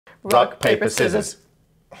rock, paper, scissors.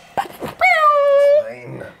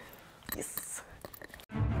 Fine. Yes.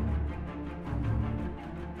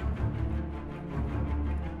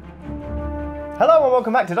 Hello and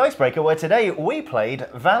welcome back to Dicebreaker, where today we played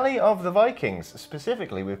Valley of the Vikings.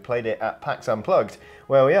 Specifically, we've played it at Pax Unplugged,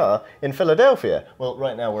 where we are in Philadelphia. Well,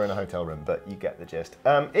 right now we're in a hotel room, but you get the gist.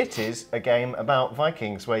 It is a game about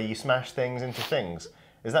Vikings where you smash things into things.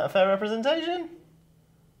 Is that a fair representation?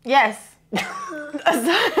 Yes. I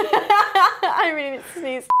really need to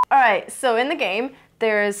sneeze. Alright, so in the game,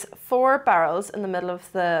 there's 4 barrels in the middle of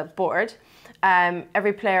the board.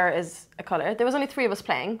 Every player is a colour. There was only 3 of us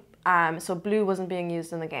playing, so blue wasn't being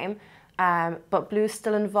used in the game. But blue's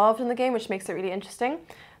still involved in the game, which makes it really interesting.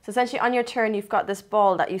 So essentially on your turn, you've got this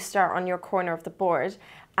ball that you start on your corner of the board,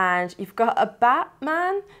 and you've got a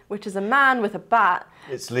Batman, which is a man with a bat.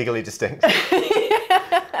 It's legally distinct.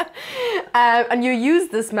 And you use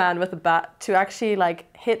this man with a bat to actually like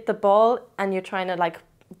hit the ball, and you're trying to like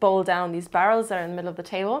bowl down these barrels that are in the middle of the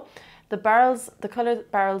table. The barrels, the colored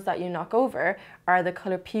barrels that you knock over are the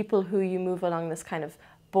colored people who you move along this kind of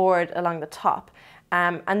board along the top.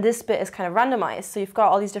 And this bit is kind of randomized. So you've got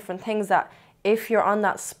all these different things that if you're on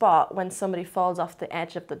that spot when somebody falls off the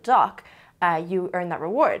edge of the dock, you earn that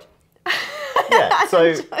reward. Yeah,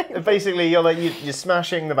 so basically you're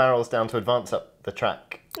smashing the barrels down to advance up the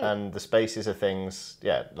track, and the spaces are things,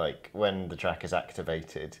 yeah, like when the track is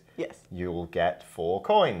activated, yes, you'll get 4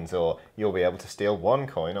 coins, or you'll be able to steal 1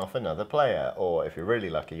 coin off another player, or if you're really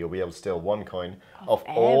lucky, you'll be able to steal 1 coin off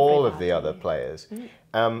all of the other players.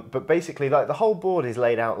 But basically, like the whole board is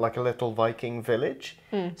laid out like a little Viking village.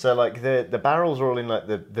 So like the barrels are all in like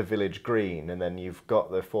the village green, and then you've got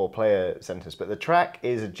the 4-player centres, but the track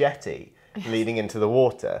is a jetty leading into the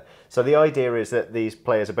water. So the idea is that these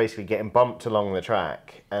players are basically getting bumped along the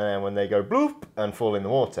track, and then when they go bloop and fall in the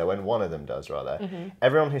water, when one of them does rather,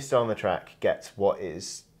 everyone who's still on the track gets what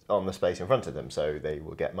is on the space in front of them. So they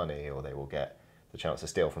will get money, or they will get the chance to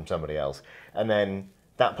steal from somebody else. And then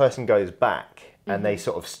that person goes back and they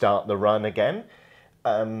sort of start the run again.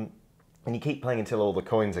 And you keep playing until all the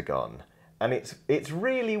coins are gone. And it's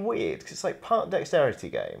really weird, because it's like part dexterity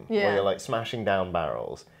game, where you're like smashing down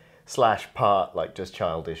barrels, / part like just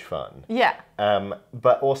childish fun. Yeah.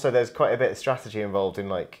 But also there's quite a bit of strategy involved in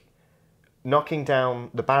like knocking down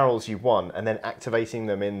the barrels you want and then activating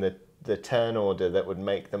them in the turn order that would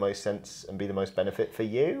make the most sense and be the most benefit for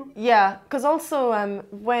you. Yeah, because also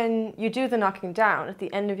when you do the knocking down, at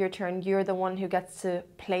the end of your turn, you're the one who gets to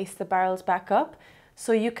place the barrels back up.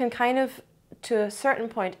 So you can kind of, to a certain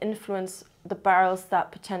point, influence the barrels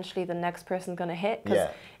that potentially the next person's going to hit. Because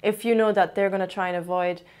if you know that they're going to try and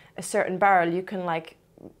avoid a certain barrel, you can like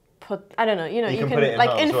put, I don't know, you can put it in like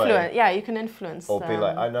harm's influence. way. Yeah, you can influence. Or be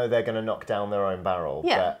like, I know they're going to knock down their own barrel,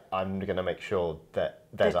 but I'm going to make sure that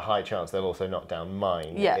there's a high chance they'll also knock down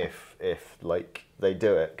mine if like they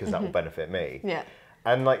do it, because that will benefit me. Yeah.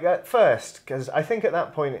 And like at first, because I think at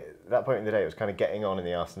that point in the day, it was kind of getting on in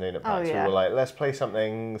the afternoon at PAX. We were like, let's play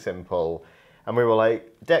something simple. And we were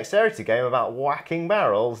like, dexterity game about whacking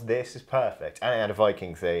barrels, this is perfect. And it had a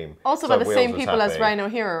Viking theme. Also by the same people as Rhino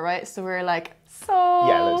Hero, right? So we were like, so...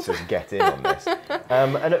 Yeah, let's just get in on this.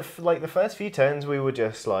 And at like the first few turns, we were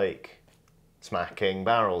just like smacking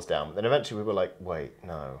barrels down. But then eventually we were like, wait,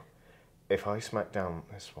 no. If I smack down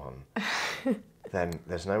this one, then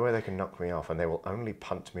there's no way they can knock me off, and they will only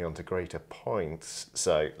punt me onto greater points.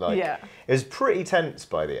 So like, it was pretty tense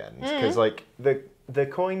by the end, because like the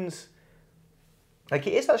coins... Like,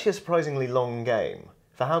 it is actually a surprisingly long game.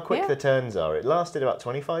 For how quick the turns are, it lasted about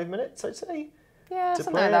 25 minutes, I'd say. Yeah,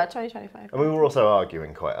 something like that, 25. And we were also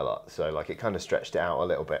arguing quite a lot, so like it kind of stretched it out a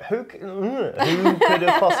little bit. Who could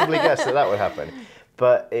have possibly guessed that would happen?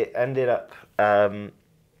 But it ended up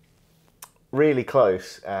really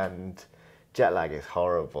close, and jet lag is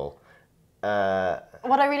horrible.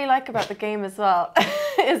 What I really like about the game as well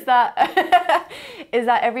is that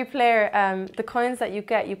every player, the coins that you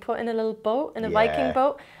get, you put in a little boat, in a Viking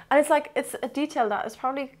boat, and it's a detail that is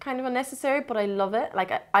probably kind of unnecessary, but I love it.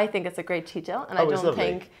 Like I think it's a great detail, and I don't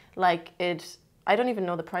think like it. I don't even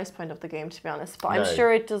know the price point of the game, to be honest, but I'm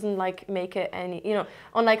sure it doesn't like make it any.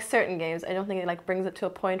 Unlike certain games, I don't think it like brings it to a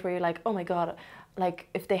point where you're like, oh my god. Like,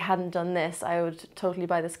 if they hadn't done this, I would totally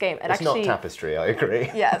buy this game. It's not Tapestry, I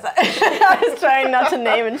agree. Yes, I was trying not to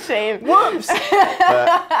name and shame. Whoops!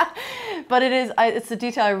 But it's a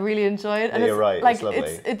detail I really enjoyed. And you're right, like, it's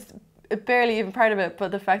lovely. It's barely even part of it,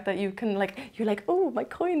 but the fact that you can, like, you're like, oh, my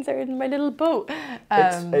coins are in my little boat.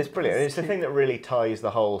 It's brilliant. And it's the thing that really ties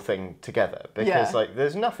the whole thing together, because like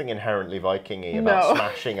there's nothing inherently Viking-y about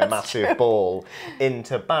smashing a massive ball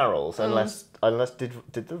into barrels, unless did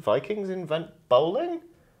the Vikings invent bowling?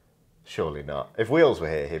 Surely not. If Wheels were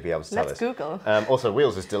here, he'd be able to tell us. Let's Google. Also,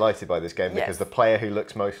 Wheels is delighted by this game because Yes. the player who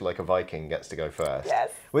looks most like a Viking gets to go first.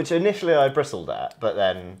 Yes. Which initially I bristled at, but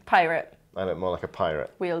then Pirate. I look more like a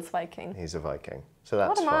pirate. Wheels Viking. He's a Viking. So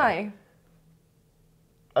that's What am fine.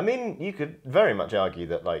 I mean, you could very much argue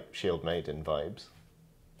that, like, Shield Maiden vibes.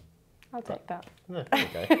 I'll take that. No,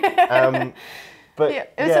 okay. But yeah,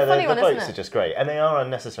 it's a funny the one, boats isn't it? are just great. And they are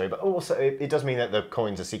unnecessary, but also it does mean that the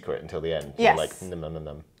coins are secret until the end. Yes. You're like, num, num, num,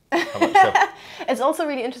 num. How much so? It's also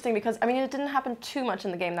really interesting because, I mean, it didn't happen too much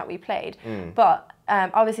in the game that we played, but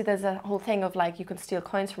obviously there's a whole thing of like you can steal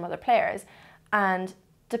coins from other players, and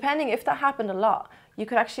depending if that happened a lot, you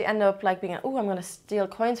could actually end up like being, oh, I'm going to steal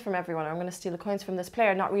coins from everyone, or I'm going to steal the coins from this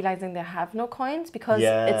player, not realizing they have no coins because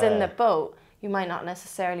it's in the boat. You might not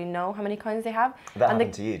necessarily know how many coins they have. That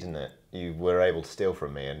happened to you, didn't it? You were able to steal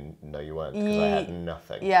from me, and no, you weren't, because I had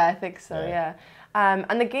nothing. Yeah, I think so, yeah.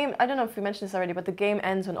 And the game, I don't know if we mentioned this already, but the game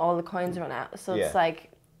ends when all the coins run out. So it's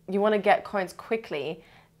like, you want to get coins quickly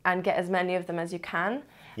and get as many of them as you can.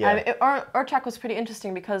 Yeah. Our track was pretty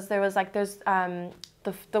interesting because there was like, there's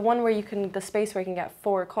the one where you can, the space where you can get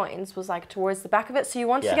 4 coins was like towards the back of it. So you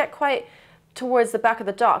want to get quite towards the back of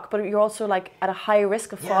the dock, but you're also like at a high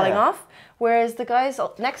risk of falling off. Whereas the guys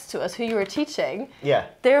next to us who you were teaching,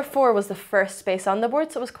 their 4 was the first space on the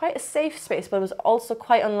board, so it was quite a safe space, but it was also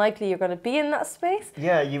quite unlikely you're going to be in that space.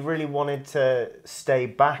 Yeah, you really wanted to stay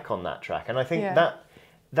back on that track, and I think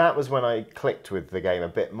that was when I clicked with the game a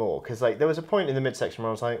bit more, because like there was a point in the midsection where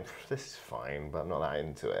I was like, this is fine, but I'm not that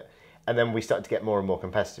into it. And then we started to get more and more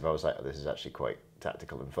competitive. I was like, oh, this is actually quite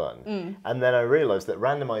tactical and fun. And then I realised that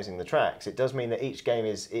randomising the tracks, it does mean that each game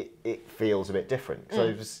it feels a bit different. So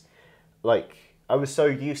it was like, I was so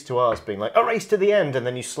used to ours being like, a race to the end, and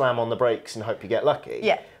then you slam on the brakes and hope you get lucky.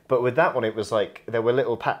 Yeah. But with that one, it was like, there were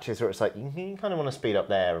little patches where it's like, you kind of want to speed up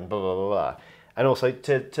there and blah, blah, blah, blah. And also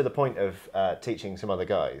to the point of teaching some other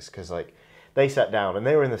guys, because like, they sat down and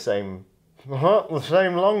they were in the same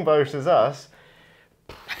longboat as us.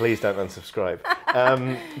 Please don't unsubscribe.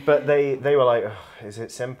 But they were like, oh, is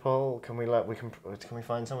it simple? Can we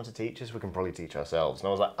find someone to teach us? We can probably teach ourselves. And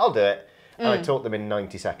I was like, I'll do it. And I taught them in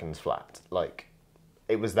 90 seconds flat. Like,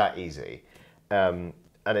 it was that easy. And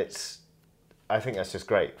I think that's just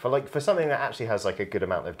great for something that actually has like a good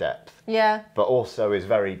amount of depth. Yeah. But also is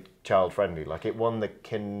very child friendly. Like it won the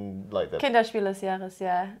Kinderspiel des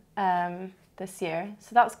Jahres, this year.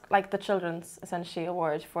 So that was like the children's essentially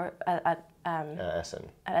award for at Essen.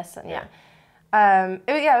 At Essen, yeah.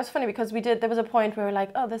 It was funny because there was a point where we were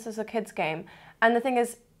like, oh, this is a kids game. And the thing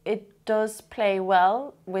is, it does play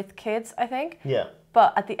well with kids, I think. Yeah.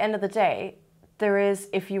 But at the end of the day, there is,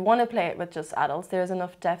 if you want to play it with just adults, there is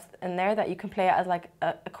enough depth in there that you can play it as like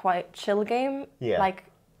a quite chill game. Yeah. Like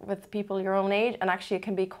with people your own age, and actually it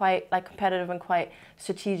can be quite like competitive and quite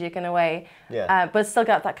strategic in a way. Yeah. But it's still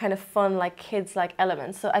got that kind of fun, like kids like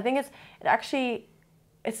element. So I think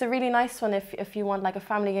it's a really nice one if you want like a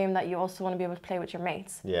family game that you also want to be able to play with your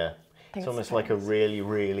mates. Yeah. It's almost like a really,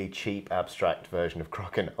 really cheap abstract version of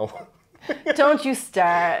Crocodile. Don't you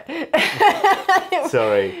start.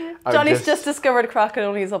 Sorry. Johnny's just discovered Crocodile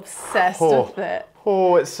and he's obsessed with it.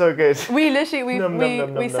 Oh, it's so good. We literally,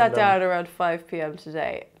 we sat down around 5 p.m.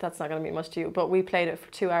 today. That's not going to mean much to you, but we played it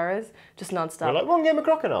for 2 hours, just non-stop. We're like, one game of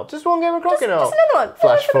Crocodile. Just one game of Crocodile. Just another one.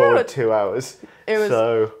 Flash forward 2 hours. It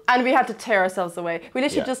was, and we had to tear ourselves away. We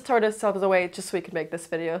literally just tore ourselves away just so we could make this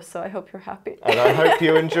video, so I hope you're happy. And I hope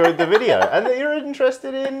you enjoyed the video and that you're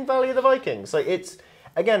interested in Valley of the Vikings. Like,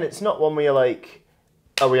 again, it's not one where you're like,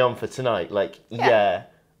 are we on for tonight? Like,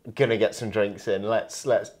 gonna get some drinks in, let's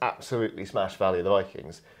absolutely smash Valley of the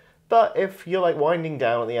Vikings. But if you're like winding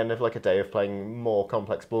down at the end of like a day of playing more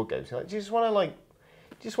complex board games, you're like, do you just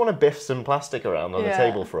want to biff some plastic around on the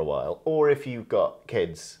table for a while? Or if you've got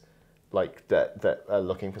kids like that are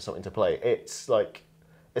looking for something to play, it's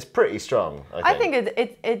pretty strong. I think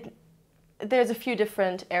there's a few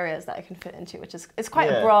different areas that it can fit into, which is it's quite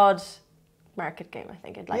a broad market game. I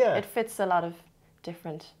think it fits a lot of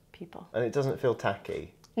different people, and it doesn't feel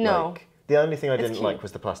tacky. No. Like, the only thing I didn't like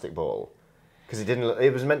was the plastic ball, because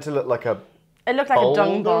it was meant to look like a. It looked like a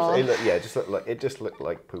dung ball. It just looked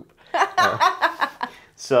like poop.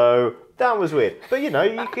 So that was weird. But you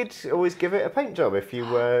could always give it a paint job if you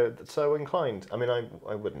were so inclined. I mean,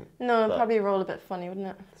 I wouldn't. No, it'd probably roll a bit funny, wouldn't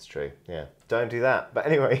it? That's true. Yeah, don't do that. But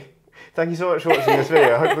anyway, thank you so much for watching this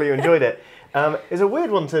video. Hopefully you enjoyed it. It's a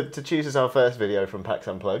weird one to choose as our first video from Pax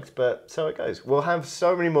Unplugged, but so it goes. We'll have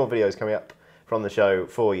so many more videos coming up from the show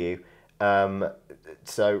for you,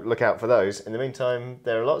 so look out for those. In the meantime,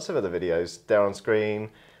 there are lots of other videos there on screen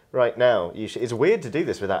right now. It's weird to do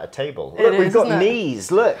this without a table. Look, we've got knees,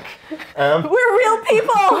 look. We're real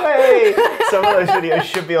people! Hey! Some of those videos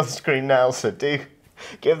should be on screen now, so do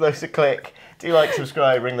give those a click. Do like,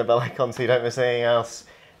 subscribe, ring the bell icon so you don't miss anything else.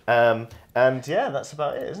 And yeah, that's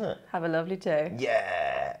about it, isn't it? Have a lovely day.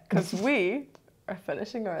 Yeah. Because we are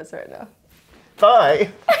finishing ours right now. Bye.